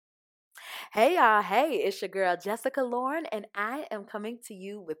Hey y'all, hey, it's your girl Jessica Lauren, and I am coming to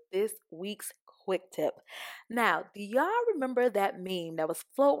you with this week's quick tip. Now, do y'all remember that meme that was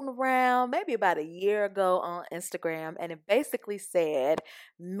floating around maybe about a year ago on Instagram? And it basically said,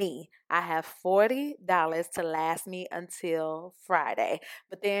 Me, I have $40 to last me until Friday.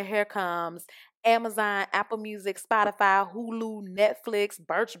 But then here comes Amazon, Apple Music, Spotify, Hulu, Netflix,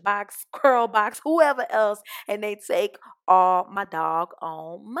 Birchbox, Curlbox, whoever else, and they take all my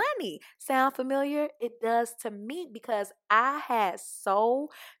doggone money. Sound familiar? It does to me because I had so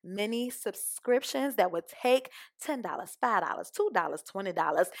many subscriptions that would take $10, $5, $2,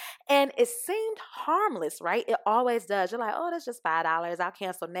 $20, and it seemed harmless, right? It always does. You're like, oh, that's just $5. I'll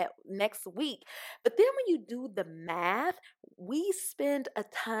cancel next week. But then when you do the math, we spend a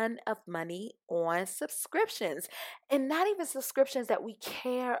ton of money on subscriptions and not even subscriptions that we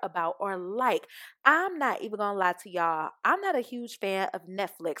care about or like. I'm not even gonna lie to y'all. I'm not a huge fan of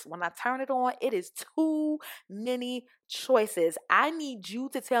Netflix. When I turn it on, it is too many choices. I need you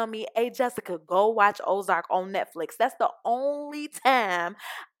to tell me, hey, Jessica, go watch Ozark on Netflix. That's the only time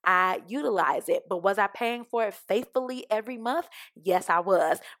I utilize it. But was I paying for it faithfully every month? Yes, I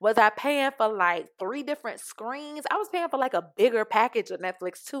was. Was I paying for like three different screens? I was paying for like a bigger package of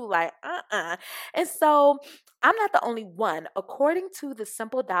Netflix too. Like, And so I'm not the only one. According to the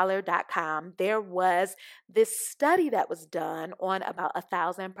simpledollar.com, there was this study that was done on about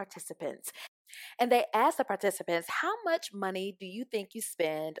 1,000 participants. And they asked the participants, how much money do you think you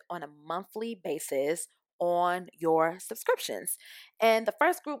spend on a monthly basis on your subscriptions? And the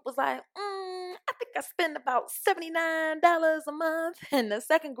first group was like, I think I spend about $79 a month. And the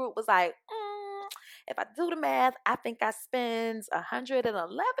second group was like, if I do the math, I think I spend $111 a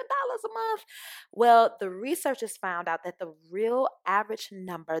month. Well, the researchers found out that the real average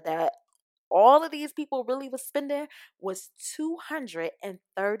number that all of these people really was spending was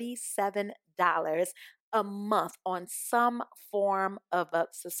 $237 a month on some form of a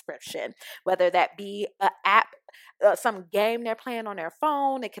subscription, whether that be an app, some game they're playing on their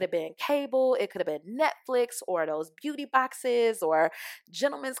phone. It could have been cable, it could have been Netflix or those beauty boxes or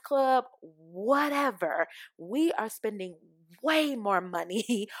Gentlemen's Club, whatever. We are spending way more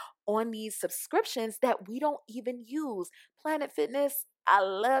money on these subscriptions that we don't even use. Planet Fitness, I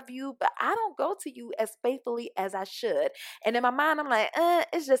love you, but I don't go to you as faithfully as I should. And in my mind, I'm like,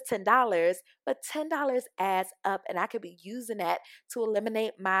 it's just $10, but $10 adds up, and I could be using that to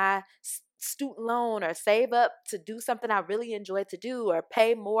eliminate my student loan or save up to do something I really enjoy to do or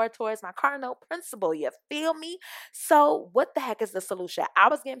pay more towards my car note principal. You feel me? So what the heck is the solution? I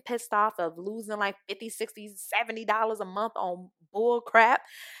was getting pissed off of losing like 50, 60, $70 a month on bull crap.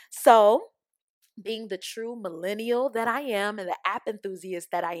 So being the true millennial that I am and the app enthusiast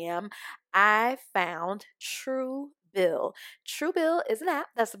that I am, I found Truebill. Truebill is an app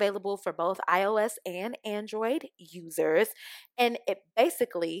that's available for both iOS and Android users, and it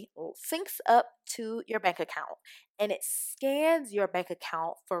basically syncs up to your bank account and it scans your bank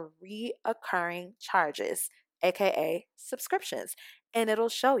account for reoccurring charges, aka subscriptions, and it'll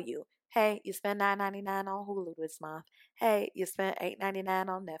show you. Hey, you spent $9.99 on Hulu this month. Hey, you spent $8.99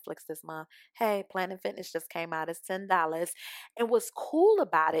 on Netflix this month. Hey, Planet Fitness just came out. It's $10. And what's cool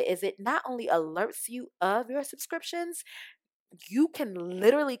about it is it not only alerts you of your subscriptions, you can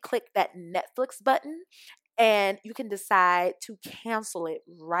literally click that Netflix button and you can decide to cancel it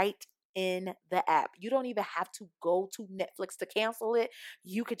right in the app. You don't even have to go to Netflix to cancel it.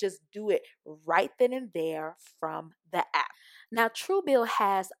 You could just do it right then and there from the app. Now, Truebill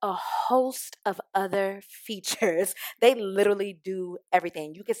has a host of other features. They literally do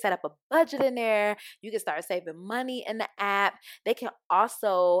everything. You can set up a budget in there. You can start saving money in the app. They can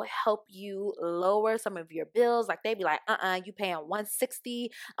also help you lower some of your bills. Like they be like, you paying $160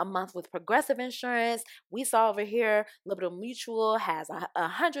 a month with Progressive Insurance. We saw over here, Liberal Mutual has a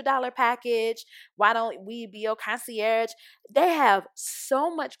 $100 package. Why don't we be your concierge? They have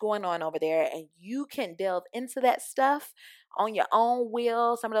so much going on over there, and you can delve into that stuff on your own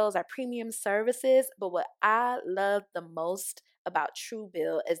will. Some of those are premium services. But what I love the most about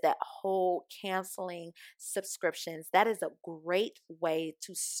Truebill is that whole canceling subscriptions. That is a great way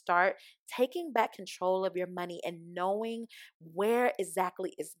to start taking back control of your money and knowing where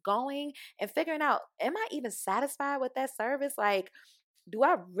exactly it's going and figuring out, am I even satisfied with that service? Like, do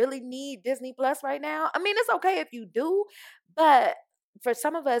I really need Disney Plus right now? I mean, it's okay if you do, but for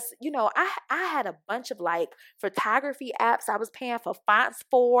some of us, I had a bunch of like photography apps I was paying for fonts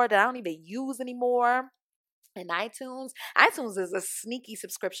for that I don't even use anymore. And iTunes is a sneaky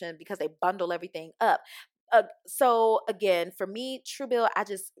subscription because they bundle everything up. So again, for me, Truebill, I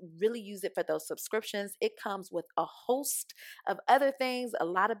just really use it for those subscriptions. It comes with a host of other things, a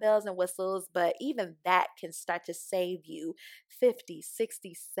lot of bells and whistles, but even that can start to save you 50,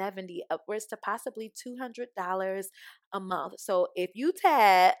 60, 70, upwards to possibly $200 a month. So if you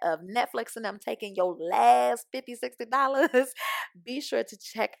tired of Netflix and them taking your last $50, $60, be sure to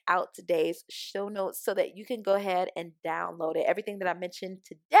check out today's show notes so that you can go ahead and download it. Everything that I mentioned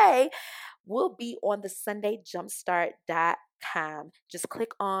today will be on the SundayJumpstart.com. Just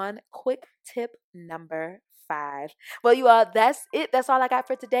click on quick tip number 5. Well, you all, that's it. That's all I got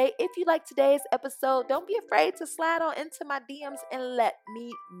for today. If you like today's episode, don't be afraid to slide on into my DMs and let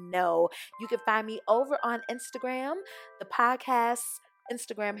me know. You can find me over on Instagram. The podcast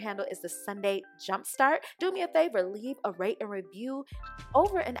Instagram handle is the Sunday Jumpstart. Do me a favor, leave a rate and review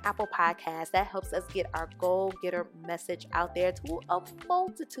over an Apple Podcast. That helps us get our goal getter message out there to a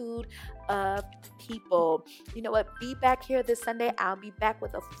multitude of people. You know what? Be back here this Sunday. I'll be back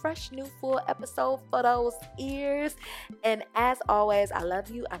with a fresh new full episode for those ears. And as always, I love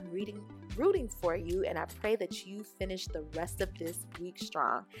you. I'm rooting for you, and I pray that you finish the rest of this week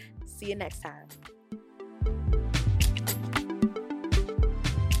strong. See you next time.